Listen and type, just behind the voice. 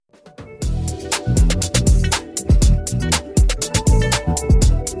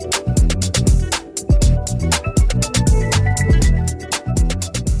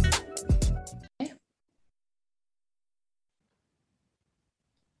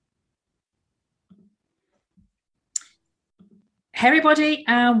Hey everybody,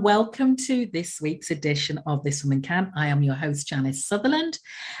 and welcome to this week's edition of This Woman Can. I am your host, Janice Sutherland,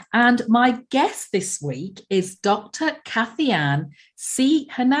 and my guest this week is Dr. Kathy Ann C.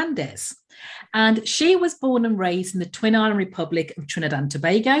 Hernandez. And she was born and raised in the Twin Island Republic of Trinidad and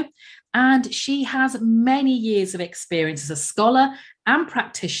Tobago, and she has many years of experience as a scholar and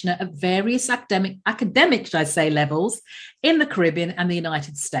practitioner at various academic levels in the Caribbean and the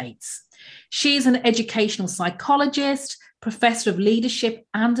United States. She is an educational psychologist, professor of leadership,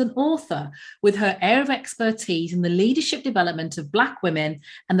 and an author, with her area of expertise in the leadership development of Black women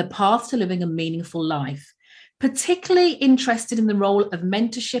and the path to living a meaningful life. Particularly interested in the role of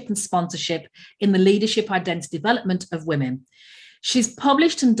mentorship and sponsorship in the leadership identity development of women. She's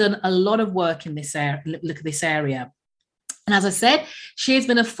published and done a lot of work in this area. And as I said, she has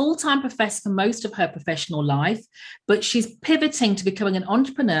been a full-time professor for most of her professional life, but she's pivoting to becoming an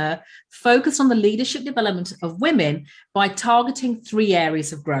entrepreneur focused on the leadership development of women by targeting 3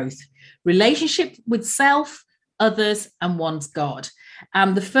 areas of growth: relationship with self, others, and one's God.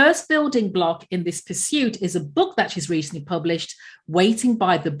 The first building block in this pursuit is a book that she's recently published, Waiting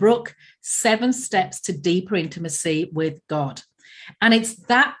by the Brook, 7 Steps to Deeper Intimacy with God. And it's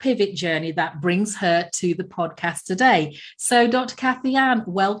that pivot journey that brings her to the podcast today. So, Dr. Kathy Ann,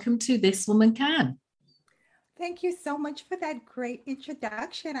 welcome to This Woman Can. Thank you so much for that great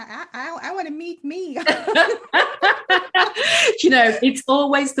introduction. I want to meet me. You know, it's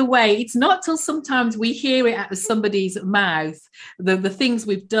always the way. It's not till sometimes we hear it out of somebody's mouth, the things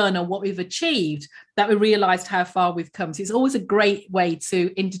we've done or what we've achieved, that we realized how far we've come. So it's always a great way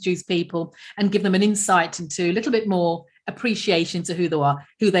to introduce people and give them an insight into a little bit more appreciation to who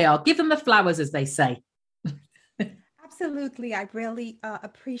they are. Give them the flowers, as they say. Absolutely. I really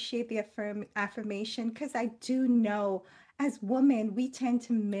appreciate the affirmation, because I do know as women, we tend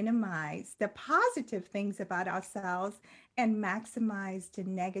to minimize the positive things about ourselves and maximize the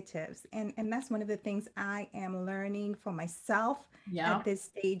negatives. And that's one of the things I am learning for myself at this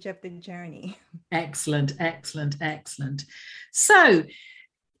stage of the journey. Excellent. So,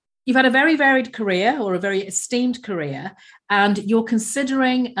 you've had a very varied career, or a very esteemed career, and you're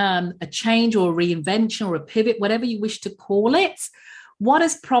considering a change or a reinvention or a pivot, whatever you wish to call it. What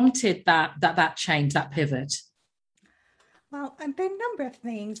has prompted that change, that pivot? Well, there are a number of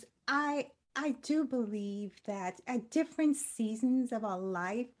things. I do believe that at different seasons of our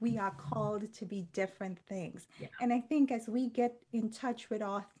life, we are called to be different things. Yeah. And I think as we get in touch with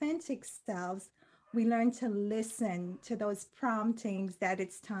our authentic selves, we learn to listen to those promptings that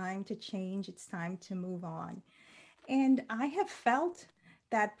it's time to change, it's time to move on. And I have felt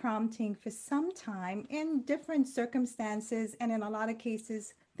that prompting for some time in different circumstances, and in a lot of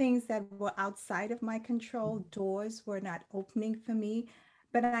cases, things that were outside of my control. Doors were not opening for me,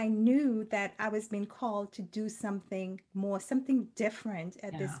 but I knew that I was being called to do something more, something different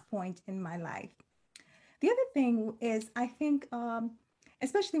at this point in my life. The other thing is, I think,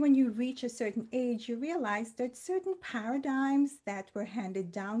 especially when you reach a certain age, you realize that certain paradigms that were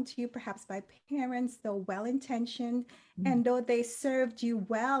handed down to you, perhaps by parents, though well-intentioned, and though they served you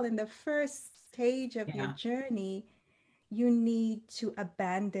well in the first stage of your journey, you need to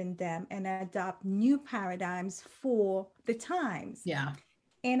abandon them and adopt new paradigms for the times. Yeah.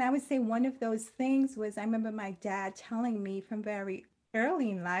 And I would say one of those things was, I remember my dad telling me from very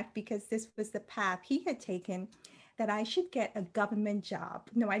early in life, because this was the path he had taken, that I should get a government job.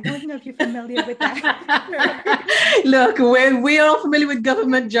 No, I don't know if you're familiar with that. Look, we are all familiar with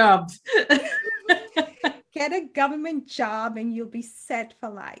government jobs. Get a government job and you'll be set for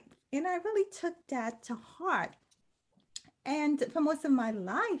life. And I really took that to heart. And for most of my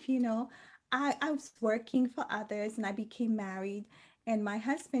life, I was working for others, and I became married. And my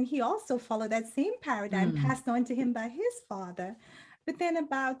husband, he also followed that same paradigm passed on to him by his father. But then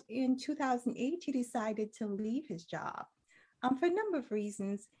about in 2008, he decided to leave his job for a number of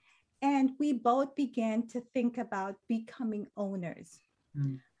reasons. And we both began to think about becoming owners.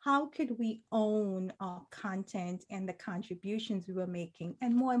 How could we own our content and the contributions we were making?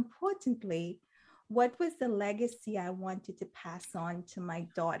 And more importantly, what was the legacy I wanted to pass on to my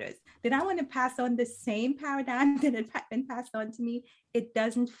daughters? Did I want to pass on the same paradigm that had been passed on to me? It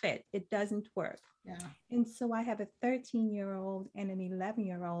doesn't fit. It doesn't work. Yeah. And so I have a 13-year-old and an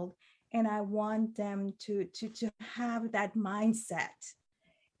 11-year-old, and I want them to have that mindset.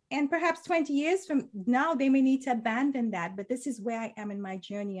 And perhaps 20 years from now, they may need to abandon that, but this is where I am in my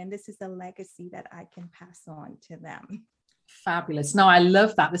journey, and this is the legacy that I can pass on to them. Fabulous. No, I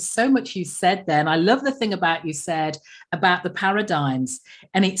love that. There's so much you said there. And I love the thing about you said about the paradigms.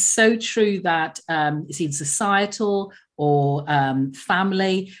 And it's so true that it's either societal or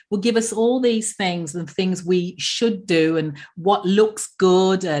family will give us all these things and things we should do and what looks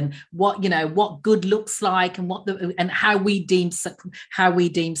good and what good looks like and how we deem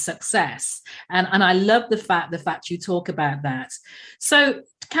success. And I love the fact you talk about that. So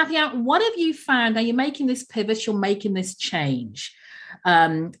Kathy-Ann, what have you found? Are you making this pivot? You're making this change.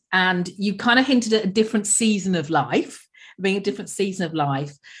 And you kind of hinted at a different season of life, being a different season of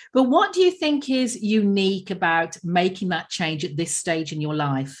life. But what do you think is unique about making that change at this stage in your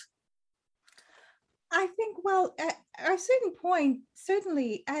life? I think, well, at a certain point,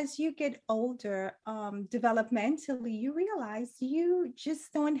 certainly as you get older, developmentally, you realize you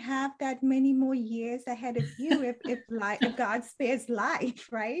just don't have that many more years ahead of you if God spares life,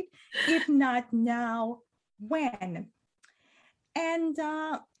 right? If not now, when? And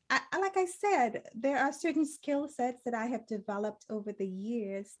like I said, there are certain skill sets that I have developed over the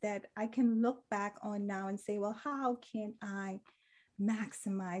years that I can look back on now and say, well, how can I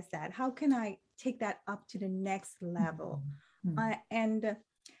maximize that? How can I take that up to the next level? And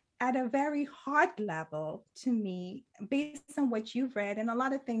at a very hard level, to me, based on what you've read and a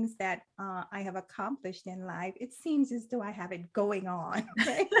lot of things that I have accomplished in life, it seems as though I have it going on.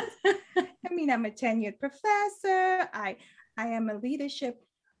 Right? I mean, I'm a tenured professor. I am a leadership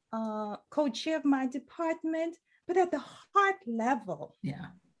co-chair of my department, but at the heart level,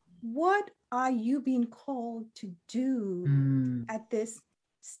 what are you being called to do at this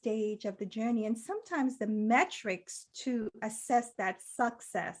stage of the journey? And sometimes the metrics to assess that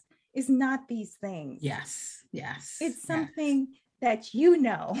success is not these things. Yes. It's something that you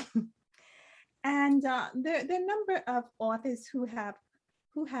know. And there are a number of authors who have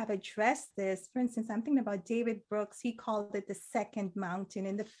addressed this. For instance, I'm thinking about David Brooks. He called it the second mountain.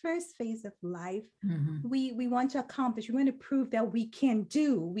 In the first phase of life, we want to accomplish, we want to prove that we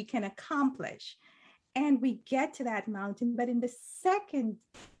can accomplish. And we get to that mountain. But in the second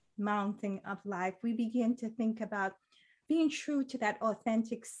mountain of life, we begin to think about being true to that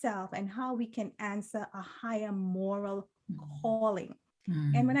authentic self and how we can answer a higher moral calling.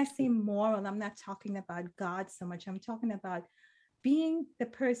 And when I say moral, I'm not talking about God so much. I'm talking about being the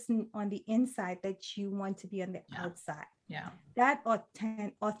person on the inside that you want to be on the outside. That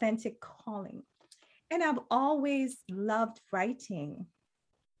authentic calling. And I've always loved writing.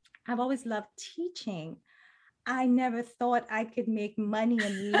 I've always loved teaching. I never thought I could make money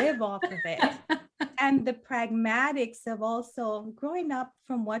and live off of it. And the pragmatics of also growing up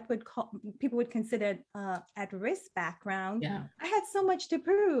from what people would consider at-risk background. I had so much to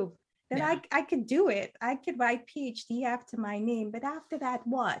prove that I could do it. I could write PhD after my name, but after that,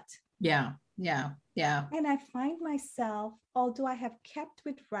 what? Yeah. And I find myself, although I have kept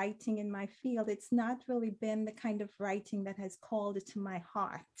with writing in my field, it's not really been the kind of writing that has called it to my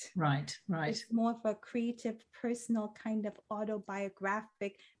heart. Right. It's more of a creative, personal kind of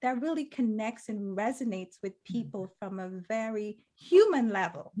autobiographic that really connects and resonates with people from a very human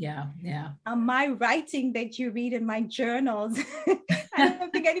level. My writing that you read in my journals, I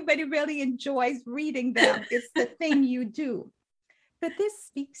don't think anybody really enjoys reading them. It's the thing you do. But this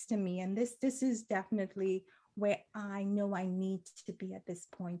speaks to me, and this is definitely where I know I need to be at this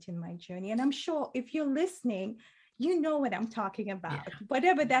point in my journey. And I'm sure if you're listening, you know what I'm talking about,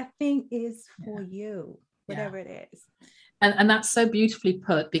 whatever that thing is for you, whatever it is. And that's so beautifully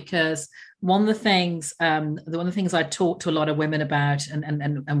put, because one of the things I talk to a lot of women about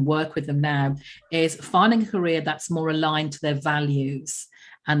and work with them now is finding a career that's more aligned to their values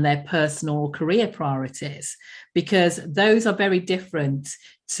and their personal career priorities, because those are very different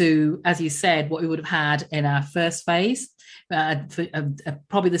to, as you said, what we would have had in our first phase.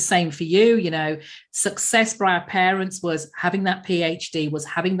 Probably the same for you. You know, success for our parents was having that PhD, was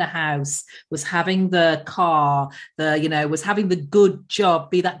having the house, was having the car, was having the good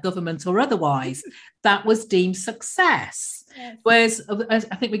job, be that government or otherwise. That was deemed success. Yes. Whereas I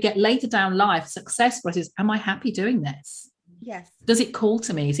think we get later down life, success for us is, am I happy doing this? Yes. Does it call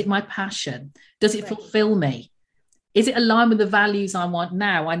to me? Is it my passion? Does it fulfill me? Is it aligned with the values I want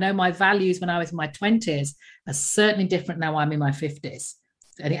now? I know my values when I was in my 20s are certainly different now I'm in my 50s.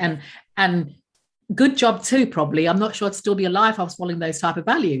 And good job too, probably. I'm not sure I'd still be alive if I was following those type of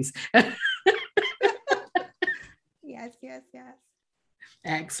values. Yes.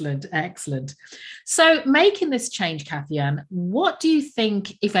 Excellent. So making this change, Kathy-Ann, what do you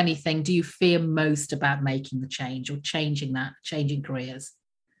think, if anything, do you fear most about making the change or changing careers?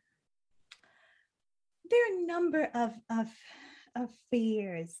 There are a number of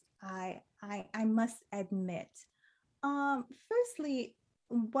fears, I must admit. Firstly,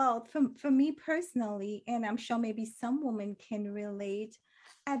 well, for me personally, and I'm sure maybe some women can relate,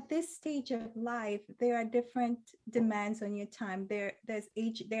 at this stage of life, there are different demands on your time. There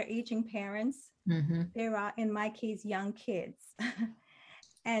are aging parents. Mm-hmm. There are, in my case, young kids.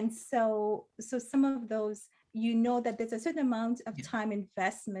 And so some of those, you know, that there's a certain amount of time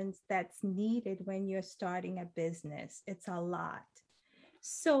investment that's needed when you're starting a business. It's a lot.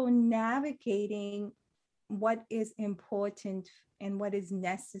 So navigating what is important and what is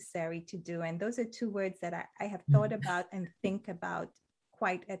necessary to do. And those are two words that I have thought about and think about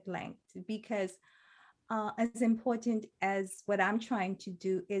quite at length, because as important as what I'm trying to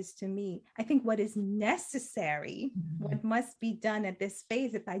do is to me, I think what is necessary, what must be done at this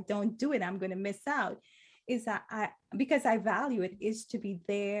phase, if I don't do it, I'm going to miss out, is that because I value it, is to be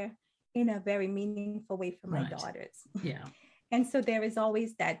there in a very meaningful way for my daughters. Yeah. And so there is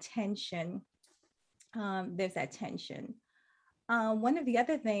always that tension. There's that tension. One of the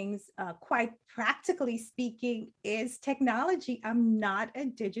other things, quite practically speaking, is technology. I'm not a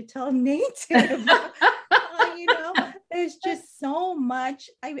digital native. You know, there's just so much.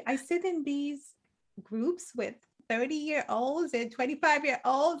 I sit in these groups with 30-year-olds and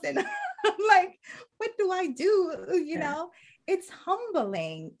 25-year-olds, and I'm like, what do I do? You know, it's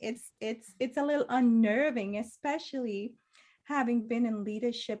humbling. It's a little unnerving, especially having been in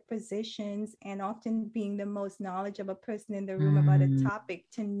leadership positions and often being the most knowledgeable person in the room about a topic,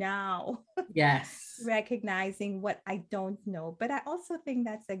 to now recognizing what I don't know. But I also think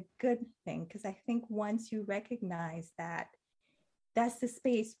that's a good thing, because I think once you recognize that, that's the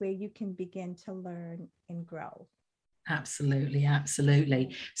space where you can begin to learn and grow. Absolutely,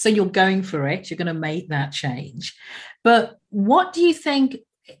 absolutely. So you're going for it, you're going to make that change. But what do you think,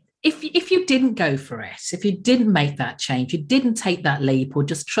 if you didn't go for it, if you didn't make that change, you didn't take that leap or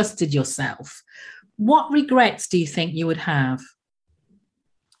just trusted yourself, what regrets do you think you would have?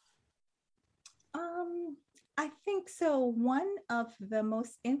 I think so. One of the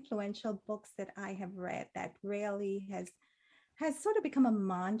most influential books that I have read that really has sort of become a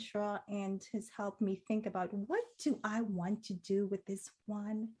mantra and has helped me think about, what do I want to do with this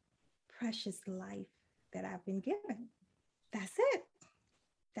one precious life that I've been given? That's it.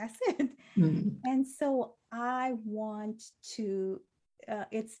 That's it. And so I want to,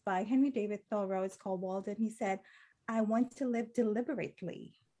 it's by Henry David Thoreau. It's called Walden. He said, I want to live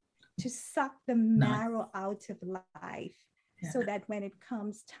deliberately, to suck the marrow out of life, so that when it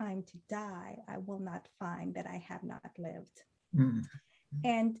comes time to die, I will not find that I have not lived.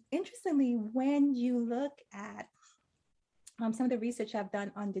 And interestingly, when you look at some of the research I've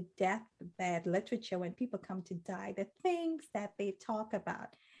done on the deathbed literature, when people come to die, the things that they talk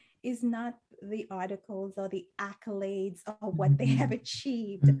about is not the articles or the accolades or what they have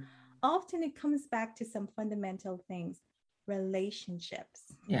achieved. Often it comes back to some fundamental things: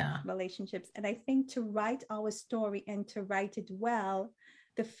 relationships. Relationships. And I think to write our story and to write it well,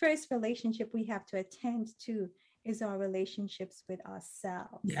 the first relationship we have to attend to is our relationships with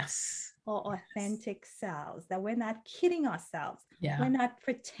ourselves. Or authentic selves, that we're not kidding ourselves. We're not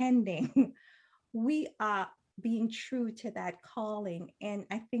pretending. We are being true to that calling. And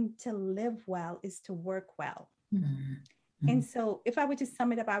I think to live well is to work well. And so if I were to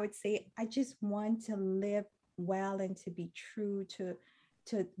sum it up, I would say, I just want to live well and to be true to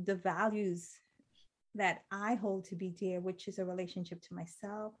the values that I hold to be dear, which is a relationship to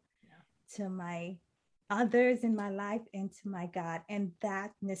myself, to my others in my life, and to my God. And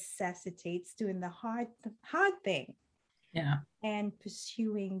that necessitates doing the hard thing. And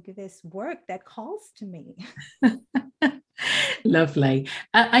pursuing this work that calls to me. Lovely.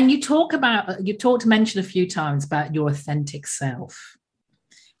 And you talked to mention a few times about your authentic self.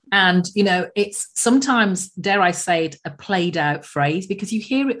 And, you know, it's sometimes, dare I say it, a played out phrase, because you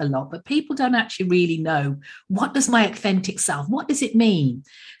hear it a lot, but people don't actually really know, what does my authentic self, what does it mean?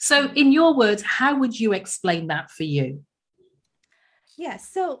 So in your words, how would you explain that for you? Yes,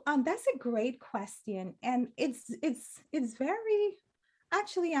 so that's a great question. And it's very,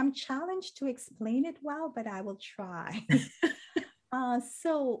 actually, I'm challenged to explain it well, but I will try.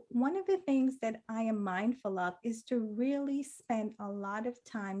 So one of the things that I am mindful of is to really spend a lot of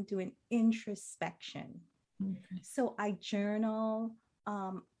time doing introspection. So I journal,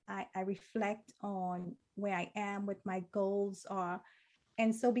 I reflect on where I am, what my goals are.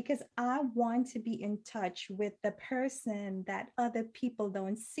 And so because I want to be in touch with the person that other people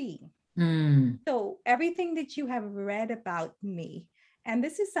don't see. So everything that you have read about me, and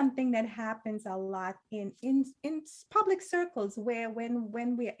this is something that happens a lot in public circles, where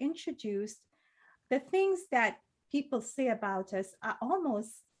when we are introduced, the things that people say about us are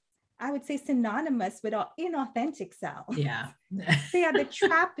almost I would say, synonymous with our inauthentic self. Yeah. They are the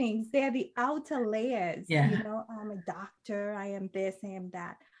trappings, they are the outer layers. Yeah. You know, I'm a doctor, I am this, I am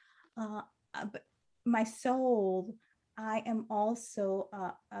that. But my soul, I am also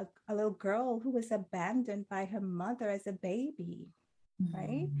a little girl who was abandoned by her mother as a baby,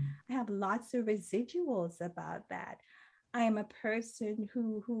 right? I have lots of residuals about that. I am a person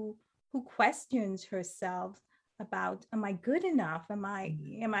who questions herself about, am I good enough? Am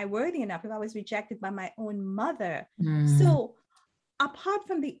I worthy enough? If I was rejected by my own mother. So apart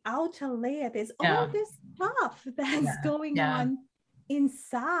from the outer layer, there's all this stuff that's going on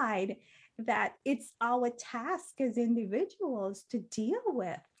inside that it's our task as individuals to deal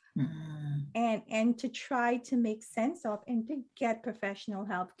with and to try to make sense of, and to get professional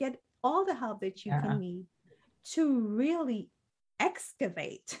help, get all the help that you can need to really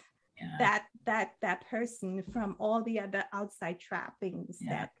excavate that person from all the other outside trappings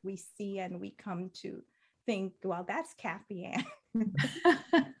that we see, and we come to think, well, that's Kathy Ann.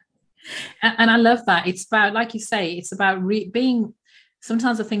 And I love that. It's about, like you say, it's about being,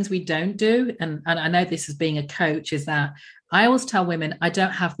 sometimes the things we don't do, and I know this as being a coach, is that I always tell women, I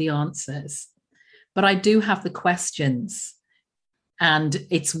don't have the answers, but I do have the questions. And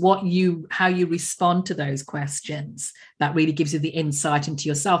it's how you respond to those questions that really gives you the insight into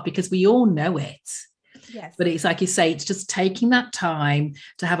yourself, because we all know it. Yes. But it's like you say, it's just taking that time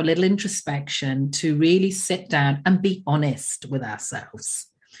to have a little introspection, to really sit down and be honest with ourselves,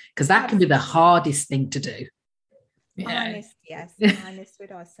 because that can be the hardest thing to do. Honest, yes, honest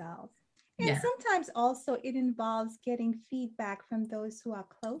with ourselves. And sometimes also it involves getting feedback from those who are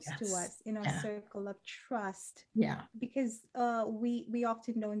close to us in our circle of trust. Yeah. Because we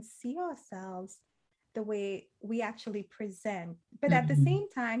often don't see ourselves the way we actually present. But at the same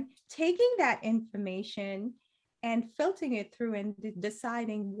time, taking that information and filtering it through and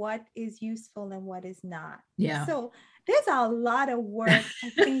deciding what is useful and what is not. Yeah. So there's a lot of work, I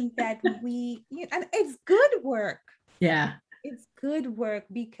think, that and it's good work. Yeah. It's good work,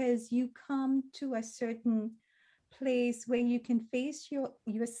 because you come to a certain place where you can face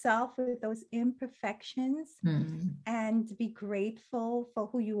yourself with those imperfections and be grateful for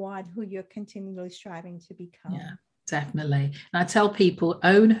who you are and who you're continually striving to become. Yeah, definitely. And I tell people,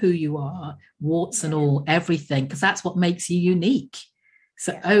 own who you are, warts and all, everything, because that's what makes you unique.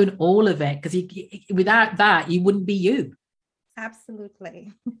 So own all of it, because without that, you wouldn't be you.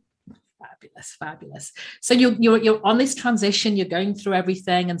 Absolutely. Fabulous. So you're on this transition, you're going through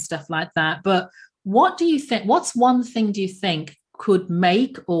everything and stuff like that. But what do you think? What's one thing do you think could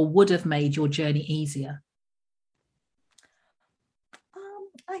make or would have made your journey easier?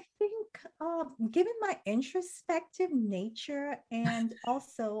 I think, given my introspective nature, and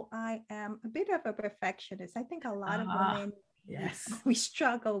also I am a bit of a perfectionist. I think a lot of women, we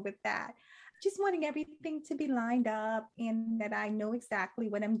struggle with that. Just wanting everything to be lined up and that I know exactly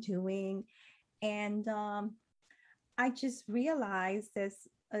what I'm doing. And I just realized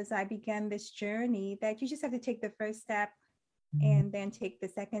as I began this journey that you just have to take the first step and then take the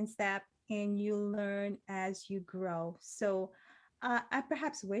second step, and you learn as you grow. So I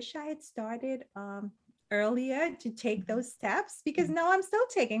perhaps wish I had started earlier to take those steps, because now I'm still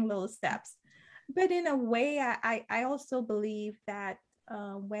taking little steps. But in a way, I also believe that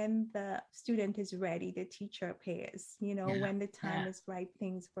when the student is ready, the teacher appears, when the time is right,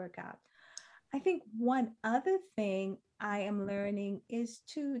 things work out. I think one other thing I am learning is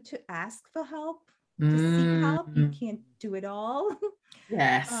to ask for help, to seek help. You can't do it all.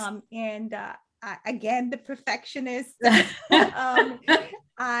 Yes. Again, the perfectionist.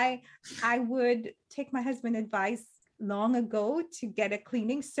 I would take my husband's advice long ago to get a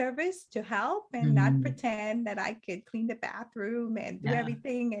cleaning service to help, and not pretend that I could clean the bathroom and do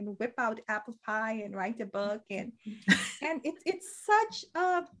everything and whip out apple pie and write a book. And it's such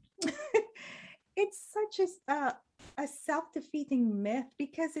a it's such a self-defeating myth,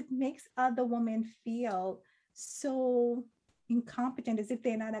 because it makes other women feel so incompetent, as if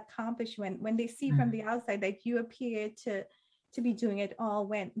they're not accomplished when they see from the outside that you appear to be doing it all,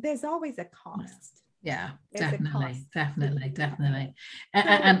 when there's always a cost. Yeah, definitely.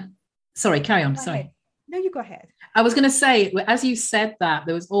 And sorry, carry on. Sorry. Ahead. No, you go ahead. I was going to say, as you said that,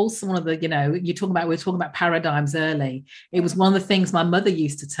 there was also one of the, we were talking about paradigms early. It was one of the things my mother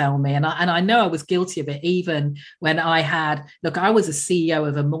used to tell me. And I know I was guilty of it, even when I was a CEO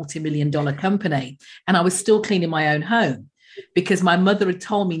of a multi-million-dollar company, and I was still cleaning my own home, because my mother had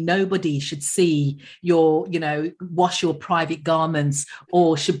told me nobody should see your, wash your private garments,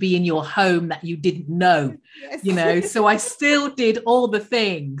 or should be in your home that you didn't know, so I still did all the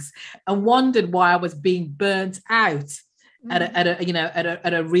things and wondered why I was being burnt out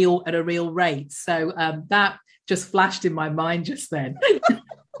at a real rate. So that just flashed in my mind just then.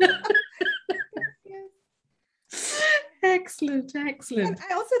 Excellent. And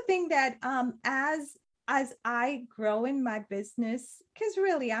I also think that as I grow in my business, because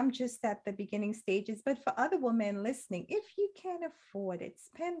really I'm just at the beginning stages, but for other women listening, if you can afford it,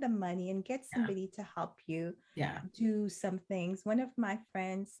 spend the money and get somebody to help you do some things. One of my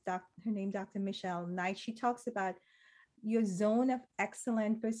friends, her name Dr. Michelle Knight, she talks about your zone of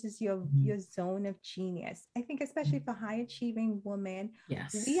excellence versus your zone of genius. I think especially for high achieving women,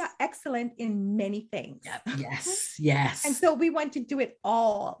 we are excellent in many things. Yes. And so we want to do it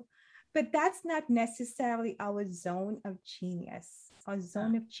all. But that's not necessarily our zone of genius. Our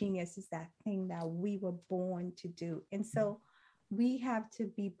zone of genius is that thing that we were born to do. And so we have to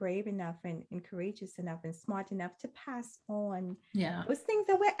be brave enough and courageous enough and smart enough to pass on those things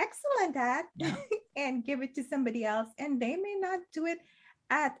that we're excellent at and give it to somebody else. And they may not do it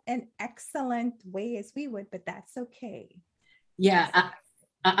at an excellent way as we would, but that's okay. Yeah,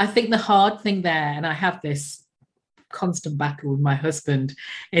 I think the hard thing there, and I have this constant battle with my husband,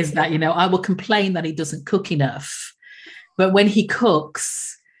 is that I will complain that he doesn't cook enough, but when he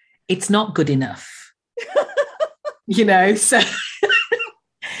cooks it's not good enough.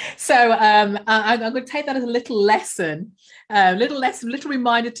 So I'm going to take that as a little lesson, little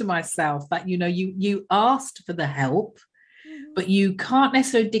reminder to myself that you asked for the help, but you can't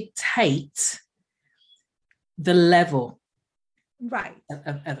necessarily dictate the level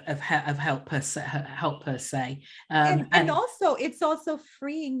of help per se. And also it's also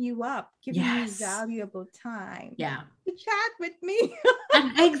freeing you up, giving you valuable time to chat with me.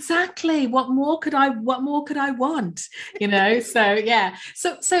 And exactly, what more could I want? So I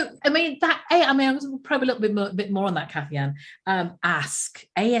mean I was probably a little bit more on that, Kathy Ann. Ask,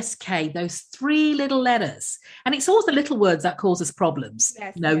 those 3 little letters, and it's always the little words that cause us problems.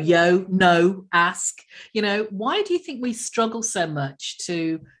 No, ask. Why do you think we struggle so much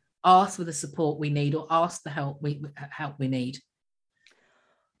to ask for the support we need or ask the help we need?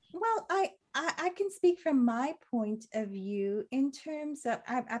 Well, I can speak from my point of view in terms of,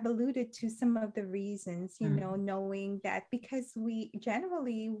 I've alluded to some of the reasons, knowing that because we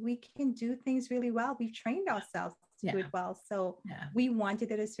can do things really well. We've trained ourselves to do it well. So we want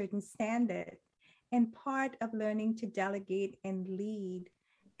it at a certain standard. And part of learning to delegate and lead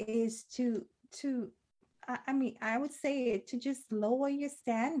is to I would say to just lower your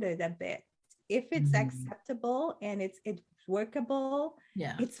standard a bit. If it's acceptable and it's workable,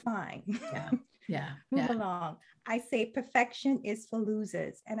 it's fine. Move along. I say perfection is for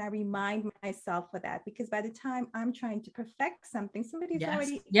losers, and I remind myself of that, because by the time I'm trying to perfect something, somebody's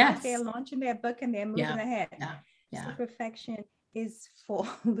already out there launching their book and they're moving ahead. So perfection is for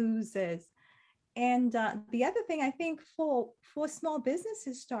losers. And the other thing, I think for small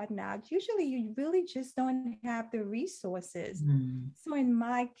businesses starting out, usually you really just don't have the resources. So in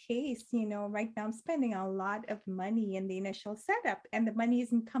my case, right now I'm spending a lot of money in the initial setup, and the money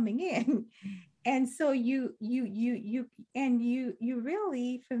isn't coming in. And so you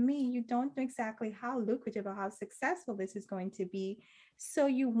really, for me, you don't know exactly how lucrative or how successful this is going to be. So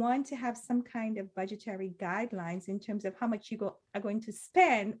you want to have some kind of budgetary guidelines in terms of how much you are going to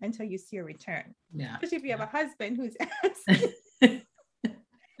spend until you see a return. Especially if you have a husband who's asking, is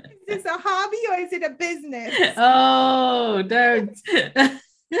this a hobby or is it a business? Oh, don't.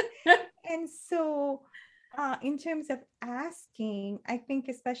 And so in terms of asking, I think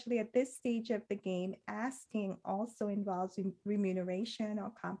especially at this stage of the game, asking also involves remuneration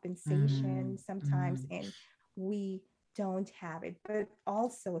or compensation sometimes, and we don't have it. But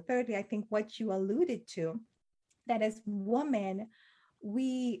also, thirdly, I think what you alluded to, that as women,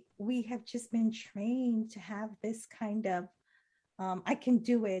 we have just been trained to have this kind of I can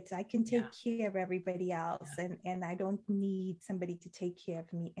do it, I can take care of everybody else, and I don't need somebody to take care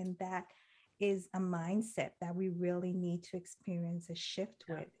of me. And that is a mindset that we really need to experience a shift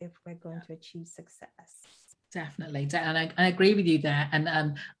with if we're going to achieve success. Definitely. And I agree with you there.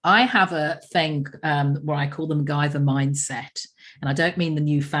 And I have a thing where I call the MacGyver mindset. And I don't mean the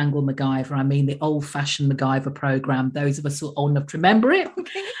newfangled MacGyver. I mean the old-fashioned MacGyver program. Those of us who are old enough to remember it.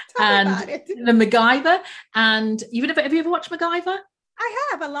 Okay, and the MacGyver. And have you ever watched MacGyver? I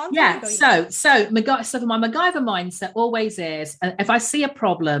have, a long time ago. So my MacGyver mindset always is, if I see a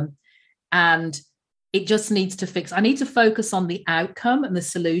problem and it just needs to fix, I need to focus on the outcome and the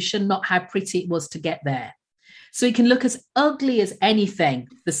solution, not how pretty it was to get there. So it can look as ugly as anything,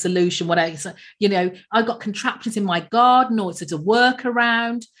 the solution, whatever. I've got contraptions in my garden, or it's a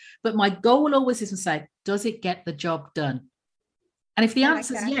workaround, but my goal always is to say, does it get the job done? And if the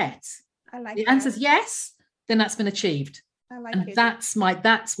answer is yes, then that's been achieved. I like And it.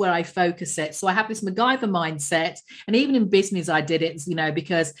 that's where I focus it. So I have this MacGyver mindset, and even in business, I did it,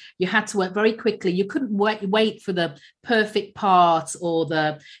 because you had to work very quickly. You couldn't wait for the perfect part or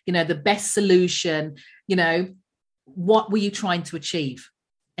the best solution. What were you trying to achieve,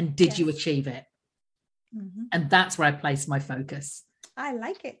 and did you achieve it? Mm-hmm. And that's where I place my focus. I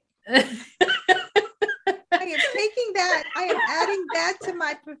like it. I am taking that. I am adding that to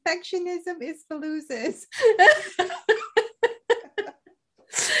my perfectionism is for losers.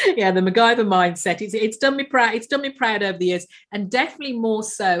 Yeah, the MacGyver mindset. It's done me proud. It's done me proud over the years, and definitely more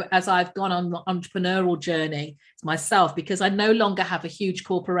so as I've gone on the entrepreneurial journey myself, because I no longer have a huge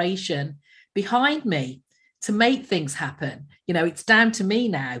corporation behind me to make things happen. It's down to me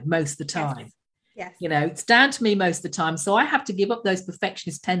now most of the time. Yes. It's down to me most of the time. So I have to give up those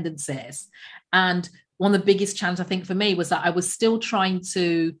perfectionist tendencies. And one of the biggest challenges, I think, for me was that I was still trying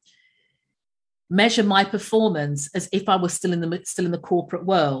to measure my performance as if I was still in the corporate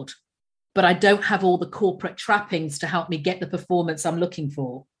world, but I don't have all the corporate trappings to help me get the performance I'm looking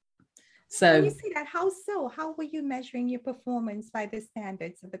for. So when you say that, how so? How were you measuring your performance by the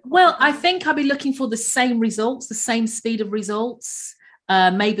standards of the corporate Well, I world? think I'll be looking for the same results, the same speed of results,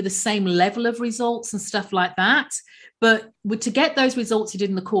 maybe the same level of results and stuff like that. But to get those results you did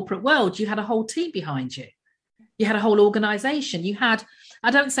in the corporate world, you had a whole team behind you. You had a whole organization. You had,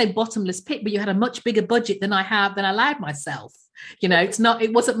 I don't say bottomless pit, but you had a much bigger budget than I allowed myself.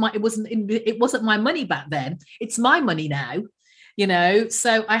 It wasn't my money back then. It's my money now,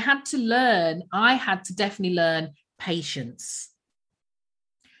 so I had to definitely learn patience.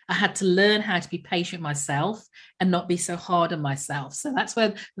 I had to learn how to be patient myself and not be so hard on myself. So that's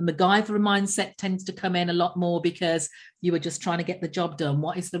where the MacGyver mindset tends to come in a lot more, because you were just trying to get the job done.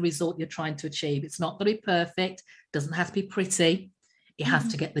 What is the result you're trying to achieve? It's not going to be perfect. It doesn't have to be pretty. It has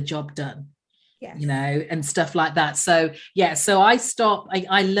to get the job done. Yes. And stuff like that. So, so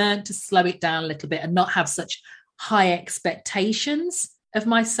I learned to slow it down a little bit and not have such high expectations of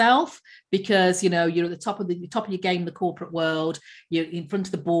myself, because you're at the top of your game in the corporate world. You're in front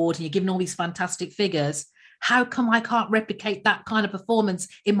of the board and you're giving all these fantastic figures. How come I can't replicate that kind of performance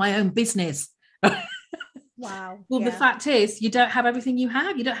in my own business? Wow. Well, the fact is, you don't have everything you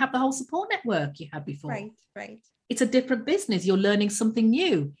have. You don't have the whole support network you had before. Right. It's a different business. You're learning something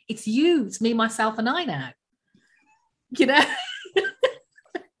new. It's you. It's me, myself, and I now.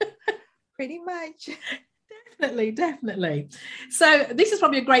 Pretty much. Definitely. So this is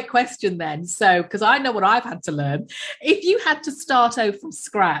probably a great question then. So, because I know what I've had to learn. If you had to start over from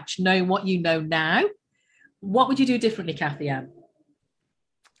scratch, knowing what you know now, what would you do differently, Kathy Ann?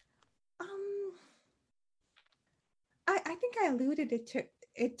 I think I alluded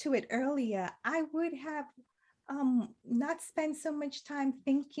to it earlier. I would have not spend so much time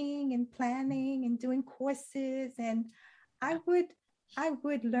thinking and planning and doing courses, and I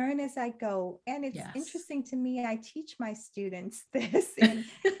would learn as I go. And it's interesting to me, I teach my students this, and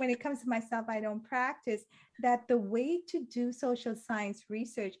when it comes to myself, I don't practice, that the way to do social science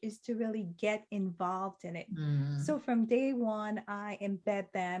research is to really get involved in it. So from day one, I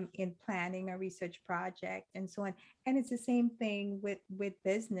embed them in planning a research project and so on. And it's the same thing with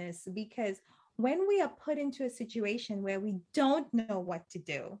business, because when we are put into a situation where we don't know what to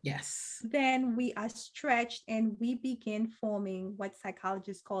do, then we are stretched and we begin forming what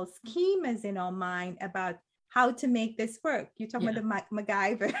psychologists call schemas in our mind about how to make this work. You're talking about the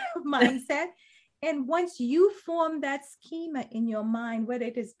MacGyver mindset. And once you form that schema in your mind, whether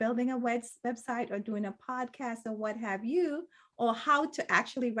it is building a website or doing a podcast or what have you, or how to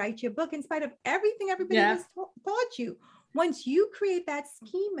actually write your book, in spite of everything everybody has taught you, once you create that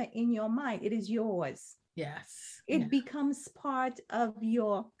schema in your mind, it is yours. It becomes part of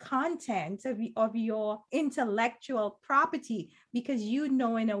your content, of your intellectual property, because you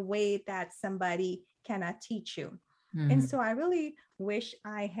know in a way that somebody cannot teach you. And so I really wish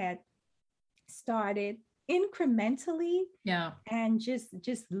I had started incrementally and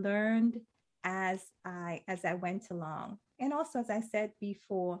just learned as I went along. And also, as I said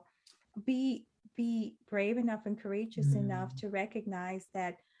before, be brave enough and courageous enough to recognize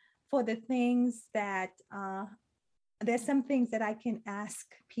that for the things that there's some things that I can ask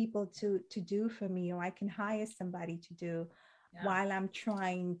people to do for me, or I can hire somebody to do while I'm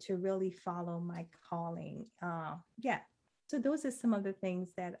trying to really follow my calling. So those are some of the things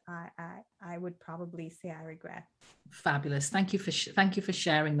that I would probably say I regret. Fabulous. Thank you for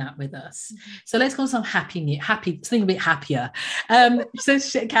sharing that with us. So let's go on some something a bit happier. So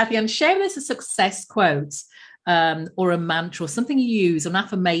Kathy Ann, share with us a success quote or a mantra, or something you use, an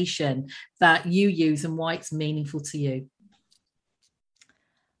affirmation that you use, and why it's meaningful to you.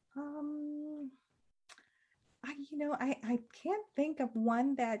 I can't think of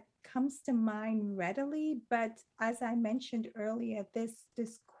one that comes to mind readily, but as I mentioned earlier,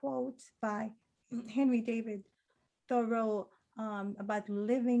 this quote by Henry David Thoreau, about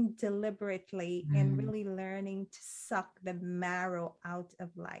living deliberately and Mm. really learning to suck the marrow out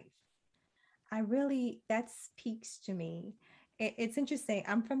of life. That speaks to me. It's interesting.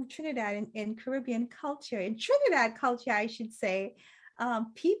 I'm from Trinidad, in Caribbean culture. In Trinidad culture, I should say,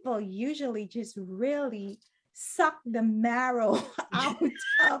 people usually just really suck the marrow out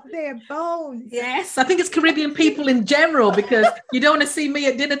of their bones. Yes, I think it's Caribbean people in general, because you don't want to see me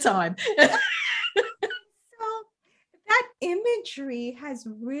at dinner time. So that imagery has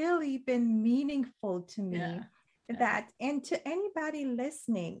really been meaningful to me. Yeah. And to anybody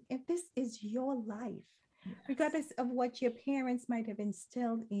listening, if this is your life, Yes. regardless of what your parents might have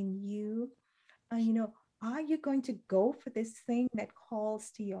instilled in you, you know, are you going to go for this thing that calls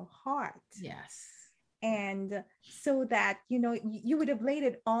to your heart? Yes. And so that, you would have laid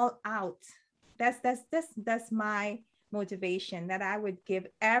it all out. That's my motivation, that I would give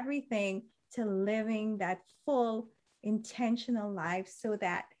everything to living that full, intentional life, so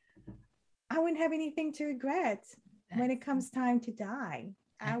that I wouldn't have anything to regret when it comes time to die.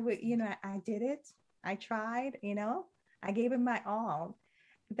 I would, I did it. I tried, I gave it my all.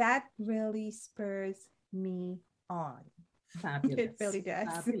 That really spurs me on. Fabulous. It really does.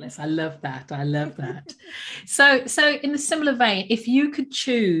 Fabulous. I love that. I love that. So in a similar vein, if you could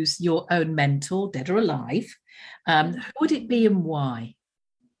choose your own mentor, dead or alive, who would it be and why?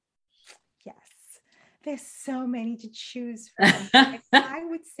 Yes, there's so many to choose from. I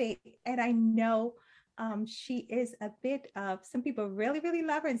would say, and I know she is a bit of, some people really, really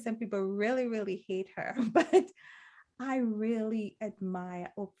love her and some people really, really hate her, but I really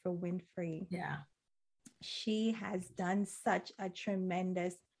admire Oprah Winfrey. Yeah. She has done such a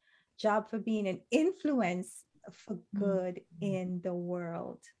tremendous job for being an influence for good in the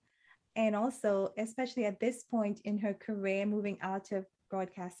world. And also, especially at this point in her career, moving out of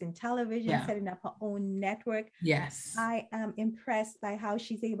broadcasting television, setting up her own network. Yes. I am impressed by how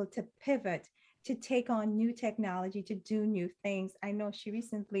she's able to pivot, to take on new technology, to do new things. I know she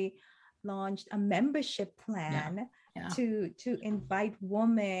recently launched a membership plan to invite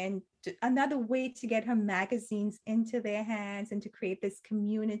women to, another way to get her magazines into their hands and to create this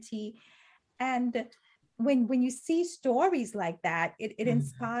community. And when you see stories like that, it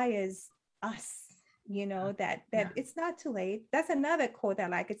inspires us, that it's not too late. That's another quote I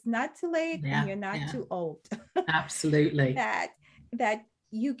like. It's not too late and you're not too old. Absolutely. that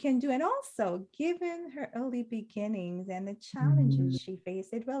you can do. And also, given her early beginnings and the challenges she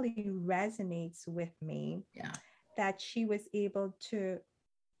faced, it really resonates with me that she was able to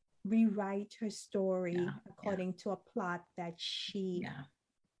rewrite her story according to a plot that she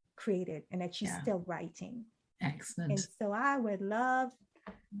created and that she's still writing. Excellent. And so I would love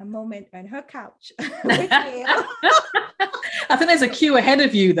a moment on her couch with you. I think there's a queue ahead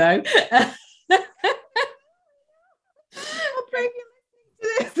of you, though. I'll bring you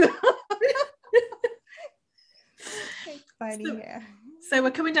listening to this. It's funny here. So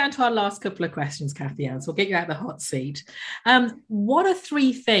we're coming down to our last couple of questions, Kathy-Ann, so we'll get you out of the hot seat. What are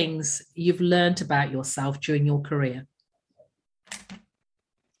 3 things you've learned about yourself during your career?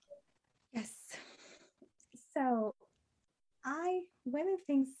 Yes. So one of the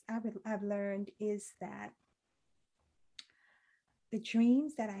things I've learned is that the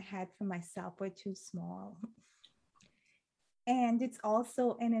dreams that I had for myself were too small. And it's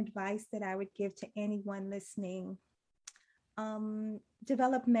also an advice that I would give to anyone listening.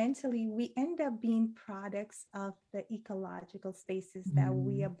 Developmentally, we end up being products of the ecological spaces that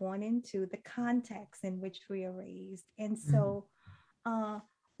we are born into, the context in which we are raised. And so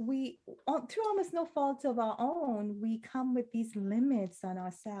we, through almost no fault of our own, we come with these limits on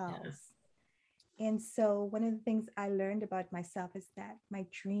ourselves. And so one of the things I learned about myself is that my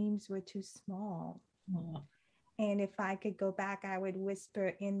dreams were too small. And if I could go back, I would whisper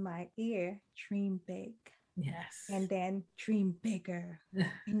in my ear, dream big. Yes. And then dream bigger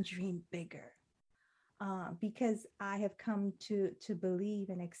and dream bigger. Because I have come to believe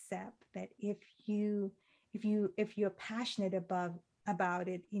and accept that if you're passionate about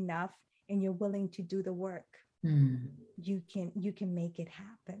it enough and you're willing to do the work, you can make it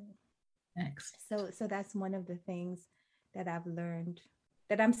happen. Excellent. So that's one of the things that I've learned,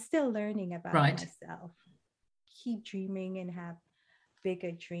 that I'm still learning about myself. Keep dreaming and have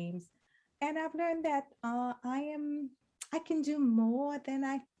bigger dreams. And I've learned that I can do more than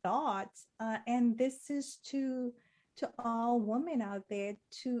I thought. And this is to all women out there.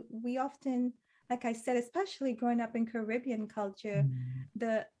 We often like I said, especially growing up in Caribbean culture,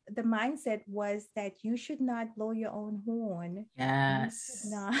 the mindset was that you should not blow your own horn. You should Yes.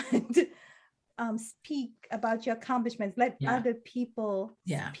 not speak about your accomplishments. Let Yeah. other people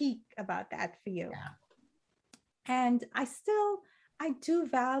Yeah. speak about that for you. Yeah. And I do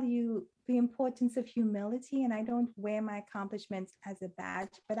value the importance of humility, and I don't wear my accomplishments as a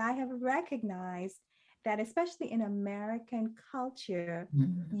badge, but I have recognized that, especially in American culture,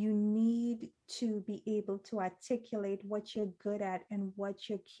 you need to be able to articulate what you're good at and what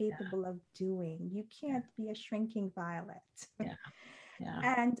you're capable of doing. You can't be a shrinking violet. Yeah. Yeah.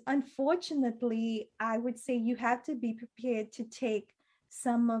 And unfortunately, I would say you have to be prepared to take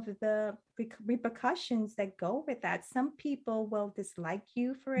some of the repercussions that go with that. Some people will dislike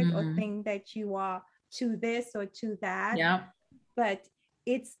you for it or think that you are to this or to that. Yeah. But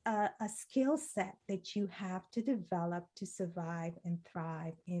it's a skill set that you have to develop to survive and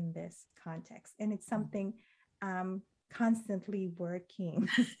thrive in this context. And it's something I'm constantly working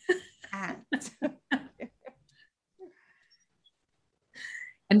at.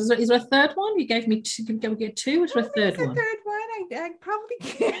 And is there a third one? You gave me two. Can we get two? Is there a third one? Third one, I probably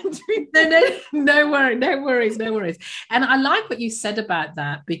can't. No worries. And I like what you said about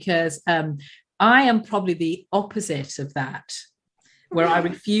that, because I am probably the opposite of that, where I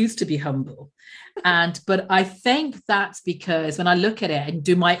refuse to be humble. But I think that's because when I look at it and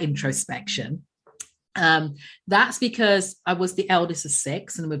do my introspection, that's because I was the eldest of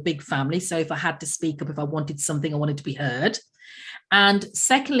 6 and we're a big family. So if I had to speak up, if I wanted something, I wanted to be heard. And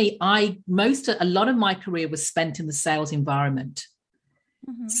secondly, a lot of my career was spent in the sales environment.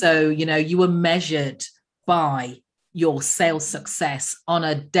 So, you were measured by your sales success on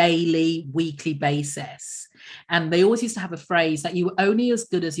a daily, weekly basis. And they always used to have a phrase that you were only as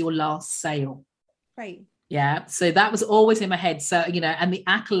good as your last sale. Right. Yeah. So that was always in my head. So, and the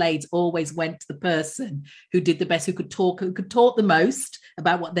accolades always went to the person who did the best, who could talk the most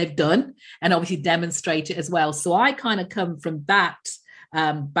about what they've done and obviously demonstrate it as well. So I kind of come from that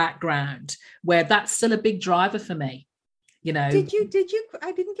background where that's still a big driver for me. Did you,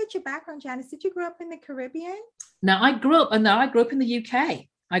 I didn't get your background, Janice. Did you grow up in the Caribbean? No, I grew up in the UK.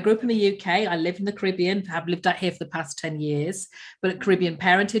 I live in the Caribbean, have lived out here for the past 10 years, but at Caribbean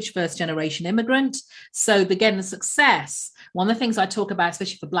parentage, first generation immigrant. So again, the success, one of the things I talk about,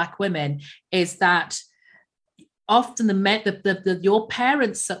 especially for Black women, is that often your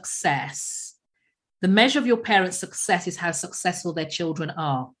parents' success, the measure of your parents' success is how successful their children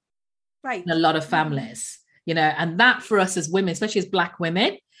are. Right. In a lot of families, and that for us as women, especially as Black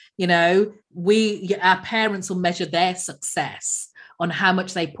women, our parents will measure their success on how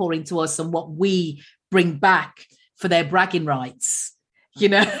much they pour into us and what we bring back for their bragging rights.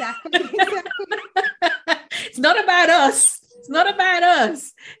 Exactly. It's not about us.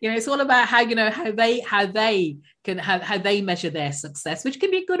 It's all about how they measure their success, which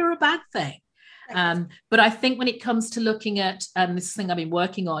can be a good or a bad thing. But I think when it comes to looking at, this is something I've been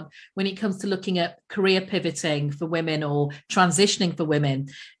working on, when it comes to looking at career pivoting for women or transitioning for women,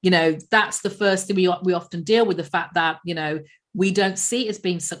 that's the first thing we often deal with, the fact that, we don't see it as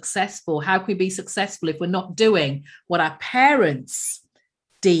being successful. How can we be successful if we're not doing what our parents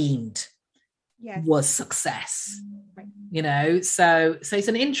deemed was success? Right. So it's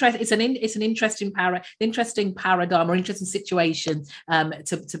an interesting paradigm or interesting situation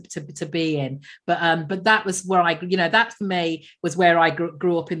to be in. But that was where that for me was where I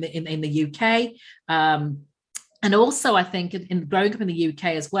grew up in the UK. And also, I think in growing up in the UK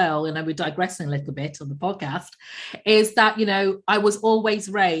as well, and we're digressing a little bit on the podcast, is that, I was always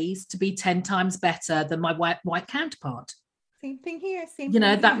raised to be 10 times better than my white counterpart. Same thing here.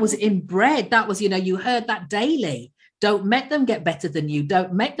 That was inbred. That was, you heard that daily. Don't make them get better than you.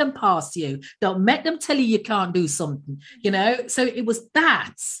 Don't make them pass you. Don't make them tell you can't do something, So it was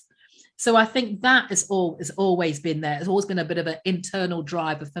that. So I think that has always been there. It's always been a bit of an internal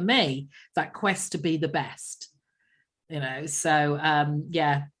driver for me, that quest to be the best.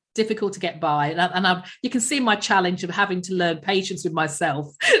 Difficult to get by. And you can see my challenge of having to learn patience with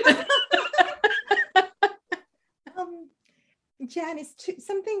myself. Janice,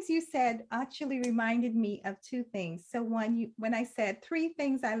 some things you said actually reminded me of 2 things. So one, when I said 3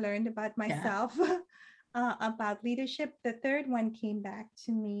 things I learned about myself, about leadership, the third one came back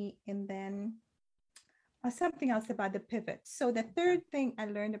to me, and then something else about the pivot. So the third thing I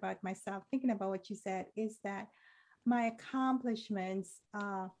learned about myself, thinking about what you said, is that my accomplishments,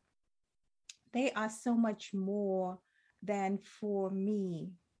 they are so much more than for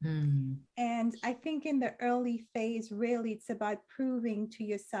me. And I think in the early phase, really, it's about proving to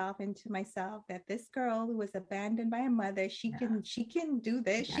yourself and to myself that this girl who was abandoned by a mother, she can do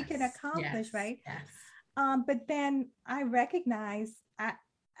this, she can accomplish, right? Yes. But then I recognize,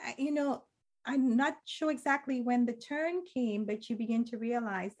 I'm not sure exactly when the turn came, but you begin to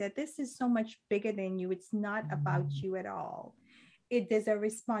realize that this is so much bigger than you. It's not about you at all. There's a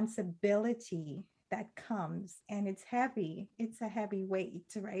responsibility that comes, and it's heavy. It's a heavy weight,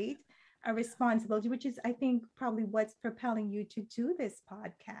 right? A responsibility, which is, I think, probably what's propelling you to do this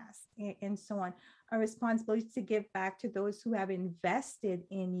podcast and so on. A responsibility to give back to those who have invested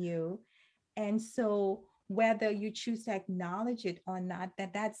in you. And so whether you choose to acknowledge it or not,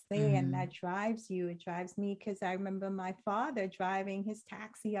 that's there and that drives you. It drives me, because I remember my father driving his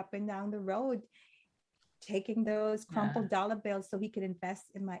taxi up and down the road, taking those crumpled dollar bills so he could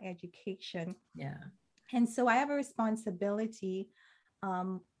invest in my education. And so I have a responsibility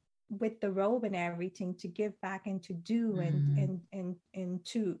with the robe and everything to give back and to do and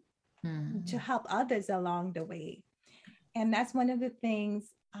to help others along the way. And that's one of the things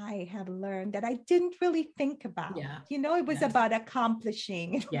I have learned that I didn't really think about. It was about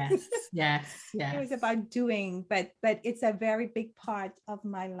accomplishing. Yes. It was about doing, but it's a very big part of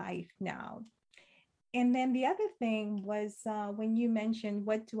my life now. And then the other thing was when you mentioned,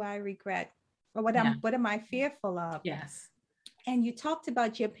 what do I regret, or what am I fearful of? Yes. And you talked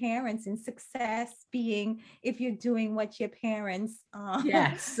about your parents and success being if you're doing what your parents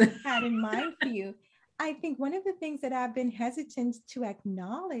had in mind for you. I think one of the things that I've been hesitant to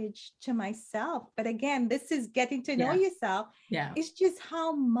acknowledge to myself, but again, this is getting to know yourself, is just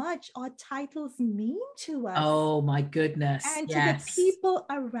how much our titles mean to us. Oh my goodness. And to the people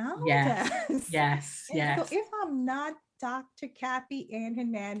around us. Yes. So if I'm not Dr. Kathy Ann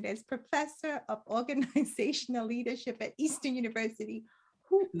Hernandez, Professor of Organizational Leadership at Eastern University,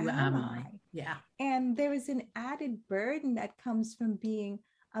 who am I? And there is an added burden that comes from being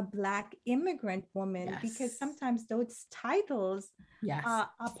a Black immigrant woman, because sometimes those titles are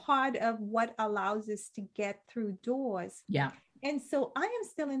part of what allows us to get through doors. And so I am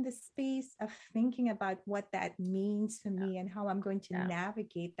still in the space of thinking about what that means for me and how I'm going to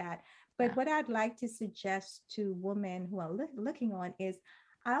navigate that. But what I'd like to suggest to women who are looking on is,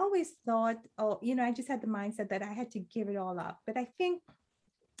 I always thought, I just had the mindset that I had to give it all up. But I think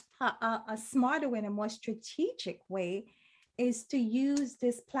a smarter way and a more strategic way is to use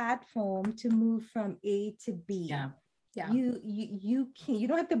this platform to move from A to B. You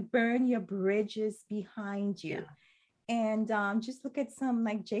don't have to burn your bridges behind you. And just look at some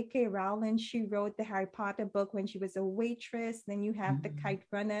like J.K. Rowling. She wrote the Harry Potter book when she was a waitress. Then you have the Kite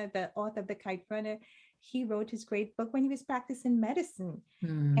Runner, the author of the Kite Runner. He wrote his great book when he was practicing medicine.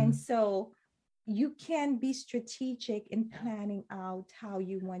 And so you can be strategic in planning out how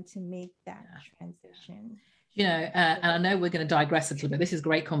you want to make that transition. And I know we're going to digress a little bit. This is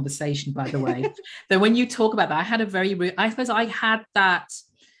great conversation, by the way. But when you talk about that, I suppose I had that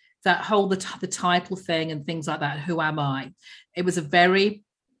whole, the title thing and things like that. Who am I? It was a very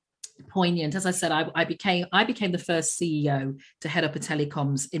poignant. As I said, I became the first CEO to head up a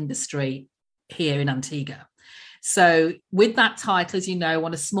telecoms industry here in Antigua. So with that title, as you know,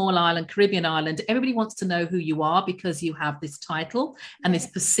 on a small island, Caribbean island, everybody wants to know who you are because you have this title and this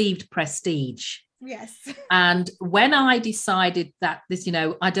perceived prestige. Yes. And when I decided that this,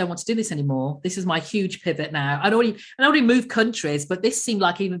 I don't want to do this anymore, this is my huge pivot now. I'd already moved countries, but this seemed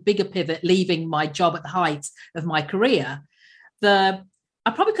like an even bigger pivot, leaving my job at the height of my career. I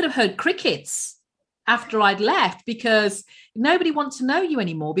probably could have heard crickets after I'd left, because nobody wants to know you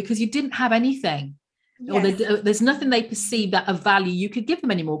anymore because you didn't have anything. Yes. Or there's nothing they perceive that of value you could give them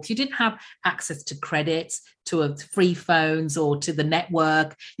anymore, because you didn't have access to credit, to free phones, or to the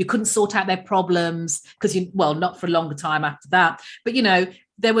network. You couldn't sort out their problems because not for a longer time after that. But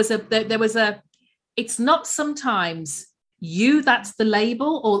there was a. It's not sometimes you that's the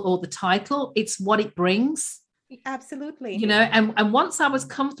label or the title. It's what it brings. Absolutely. And once I was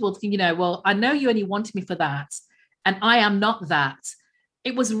comfortable thinking, I know you only wanted me for that, and I am not that.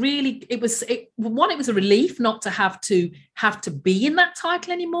 It was a relief not to have to be in that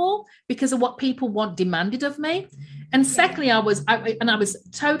title anymore because of what people demanded of me. And secondly, I was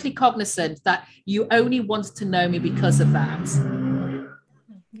totally cognizant that you only wanted to know me because of that.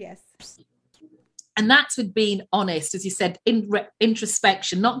 Yes. And that's with being honest, as you said,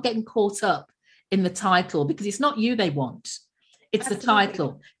 introspection, not getting caught up in the title, because it's not you they want. It's Absolutely. The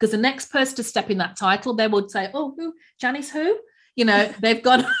title. Because the next person to step in that title, they would say, oh, who? Janice who? They've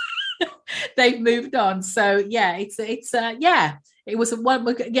gone, they've moved on. So it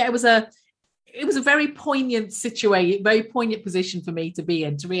it was a very poignant situation, very poignant position for me to be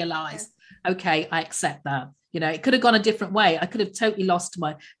in, to realize, okay, I accept that. It could have gone a different way. I could have totally lost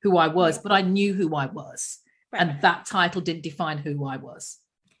who I was, but I knew who I was. Right. And that title didn't define who I was.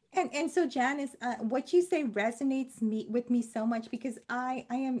 And so Janice, what you say resonates with me so much, because I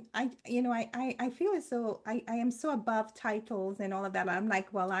feel as though I am so above titles and all of that. I'm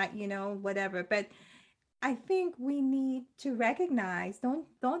like, well, whatever. But I think we need to recognize,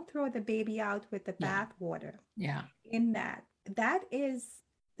 don't throw the baby out with the bathwater. Yeah. In that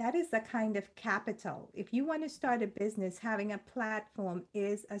is a kind of capital. If you want to start a business, having a platform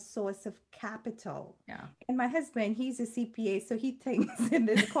is a source of capital. Yeah. And my husband, he's a CPA, so he thinks in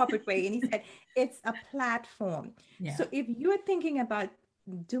this corporate way, and he said it's a platform. Yeah. So if you're thinking about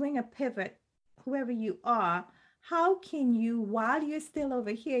doing a pivot, whoever you are, how can you, while you're still over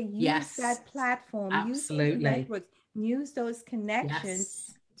here, use that platform, absolutely, use those networks, use those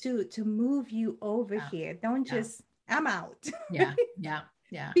connections to move you over here. Don't just, I'm out.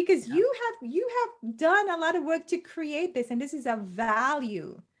 Yeah. Because you have done a lot of work to create this, and this is a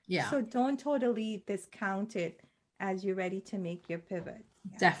value. Yeah. So don't totally discount it as you're ready to make your pivot.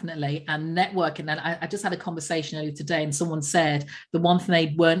 Yeah. Definitely. And networking. And I just had a conversation earlier today, and someone said the one thing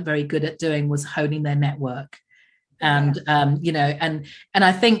they weren't very good at doing was honing their network. And and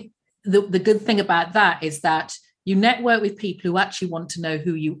I think the good thing about that is that you network with people who actually want to know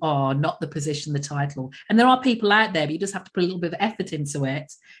who you are, not the position, the title. And there are people out there, but you just have to put a little bit of effort into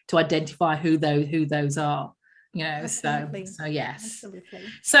it to identify who those are. Absolutely. So yes. Absolutely.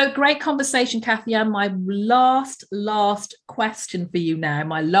 So great conversation, Kathy Ann. My last question for you now.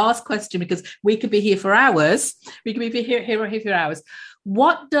 My last question, because we could be here for hours. We could be here for hours.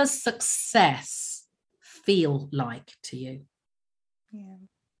 What does success feel like to you? Yeah.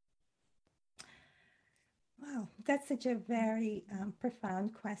 Wow, that's such a very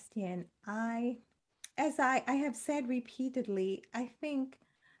profound question. As I have said repeatedly, I think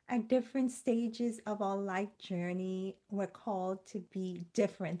at different stages of our life journey, we're called to be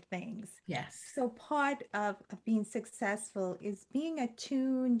different things. Yes. So part of being successful is being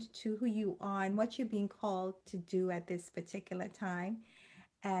attuned to who you are and what you're being called to do at this particular time,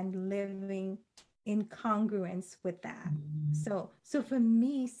 and living in congruence with that. So for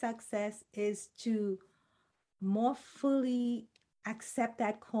me, success is to more fully accept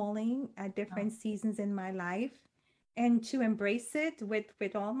that calling at different seasons in my life, and to embrace it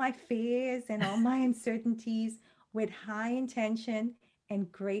with all my fears and all my uncertainties, with high intention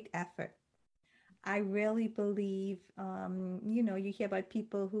and great effort. I really believe, you hear about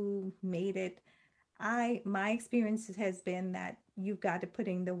people who made it. My experience has been that you've got to put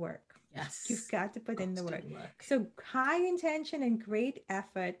in the work. Yes. You've got to put in the work. So high intention and great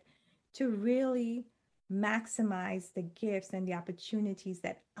effort to really maximize the gifts and the opportunities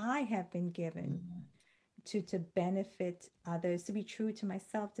that I have been given to benefit others, to be true to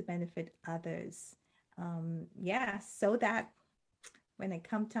myself, to benefit others. So that when it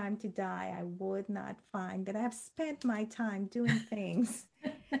come time to die, I would not find that I have spent my time doing things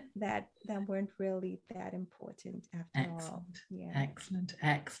that weren't really that important after all. Yeah.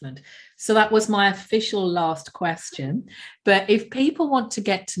 Excellent. So that was my official last question. But if people want to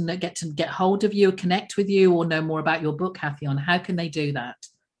get hold of you, connect with you, or know more about your book, Kathy Ann, how can they do that?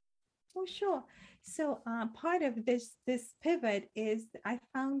 Oh, sure. So part of this pivot is I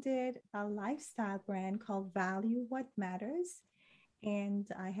founded a lifestyle brand called Value What Matters. And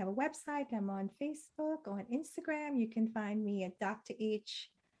I have a website. I'm on Facebook, on Instagram. You can find me at Dr.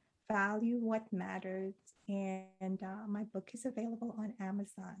 H Value What Matters. And my book is available on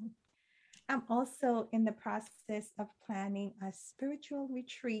Amazon. I'm also in the process of planning a spiritual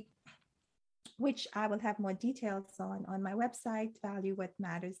retreat, which I will have more details on my website,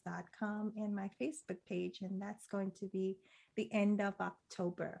 valuewhatmatters.com, and my Facebook page. And that's going to be the end of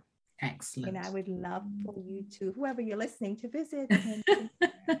October. Excellent. And I would love for you to, whoever you're listening, to visit and attending.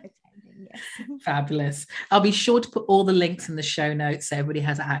 Yes. Fabulous. I'll be sure to put all the links in the show notes so everybody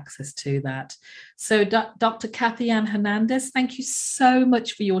has access to that. So Dr. Kathy Ann Hernandez, thank you so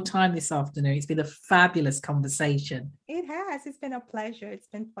much for your time this afternoon. It's been a fabulous conversation. It has. It's been a pleasure. It's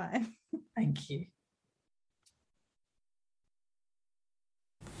been fun. Thank you.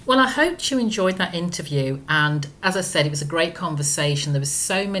 Well, I hope you enjoyed that interview. And as I said, it was a great conversation. There were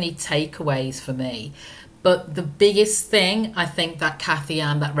so many takeaways for me. But the biggest thing I think that Kathy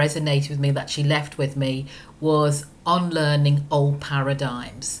Ann, that resonated with me, that she left with me, was unlearning old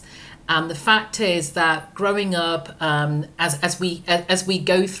paradigms. And the fact is that growing up, as we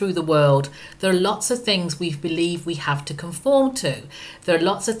go through the world, there are lots of things we believe we have to conform to. There are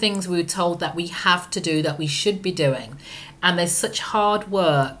lots of things we were told that we have to do, that we should be doing. And there's such hard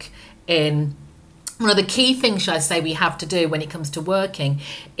work in, one of the key things, should I say, we have to do when it comes to working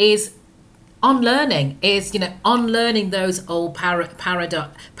is unlearning those old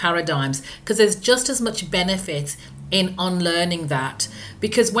paradigms, because there's just as much benefit in unlearning that.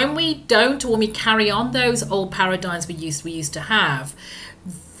 Because when we don't, or when we carry on those old paradigms we used to have,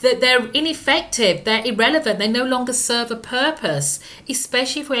 they're ineffective, they're irrelevant, they no longer serve a purpose,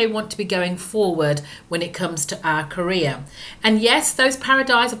 especially if we want to be going forward when it comes to our career. And yes, those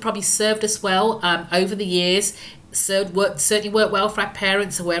paradigms have probably served us well over the years, certainly worked well for our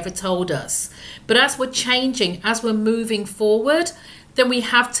parents or whoever told us. But as we're changing, as we're moving forward, then we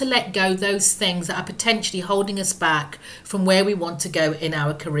have to let go those things that are potentially holding us back from where we want to go in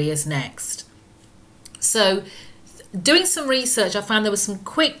our careers next. So doing some research, I found there was some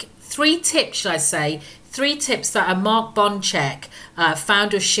quick three tips that Mark Bonchek,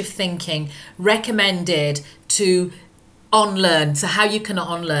 founder of Shift Thinking, recommended to unlearn, so how you can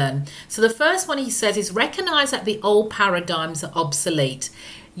unlearn. So the first one he says is recognize that the old paradigms are obsolete.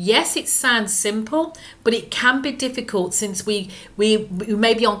 Yes, it sounds simple, but it can be difficult since we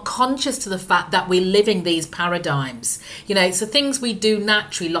may be unconscious to the fact that we're living these paradigms. So things we do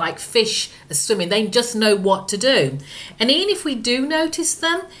naturally, like fish, swimming, they just know what to do. And even if we do notice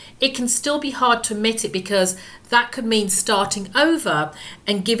them, it can still be hard to admit it, because that could mean starting over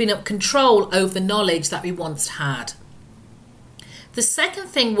and giving up control over the knowledge that we once had. The second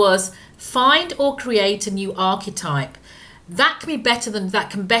thing was find or create a new archetype. That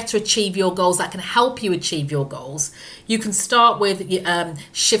can better achieve your goals, that can help you achieve your goals. You can start with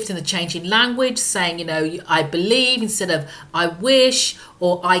shifting the changing language, saying, I believe instead of I wish,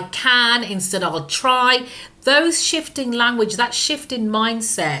 or I can instead of I'll try. Those shifting language, that shift in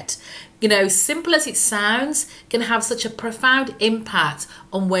mindset, simple as it sounds, can have such a profound impact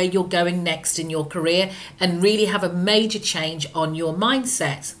on where you're going next in your career and really have a major change on your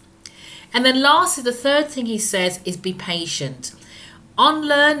mindset. And then lastly, the third thing he says is be patient.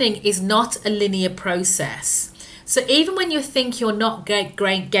 Unlearning is not a linear process. So even when you think you're not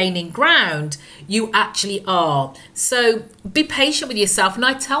gaining ground, you actually are. So be patient with yourself. And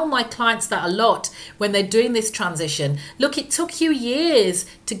I tell my clients that a lot when they're doing this transition. Look, it took you years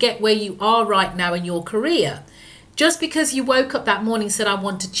to get where you are right now in your career. Just because you woke up that morning and said, I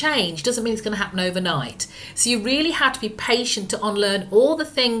want to change, doesn't mean it's going to happen overnight. So you really have to be patient to unlearn all the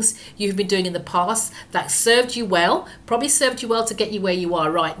things you've been doing in the past that served you well, probably served you well to get you where you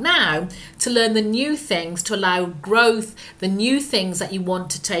are right now, to learn the new things, to allow growth, the new things that you want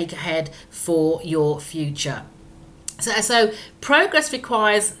to take ahead for your future. So progress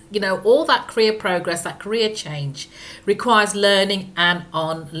requires, all that career progress, that career change requires learning and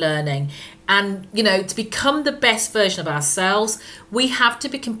unlearning. And, to become the best version of ourselves, we have to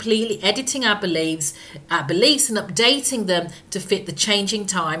be completely editing our beliefs and updating them to fit the changing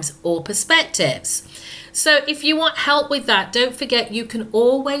times or perspectives. So if you want help with that, don't forget you can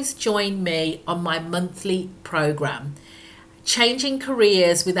always join me on my monthly program, Changing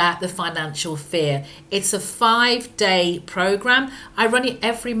Careers Without the Financial Fear. It's a 5-day program. I run it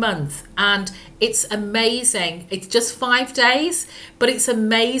every month and it's amazing. It's just 5 days, but it's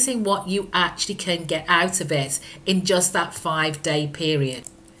amazing what you actually can get out of it in just that 5-day period.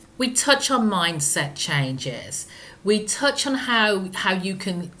 We touch on mindset changes. We touch on how you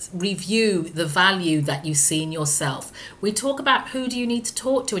can review the value that you see in yourself. We talk about who do you need to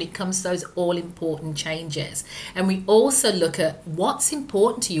talk to when it comes to those all-important changes. And we also look at what's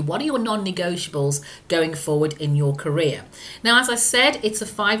important to you. What are your non-negotiables going forward in your career? Now, as I said, it's a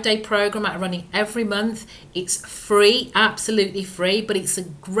 5-day program I'm running every month. It's free, absolutely free, but it's a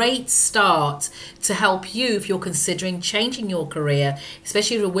great start to help you if you're considering changing your career,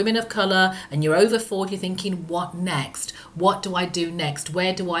 especially if you're women of colour and you're over 40, thinking, what next? What do I do next?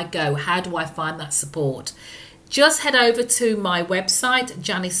 Where do I go? How do I find that support? Just head over to my website,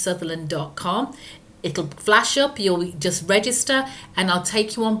 janicesutherland.com. It'll flash up, you'll just register and I'll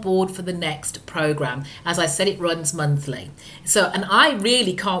take you on board for the next program. As I said, it runs monthly. And I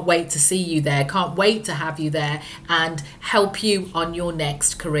really can't wait to see you there, can't wait to have you there and help you on your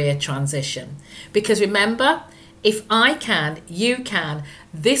next career transition. Because remember, if I can, you can,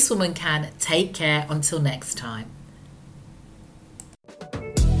 this woman can. Take care until next time.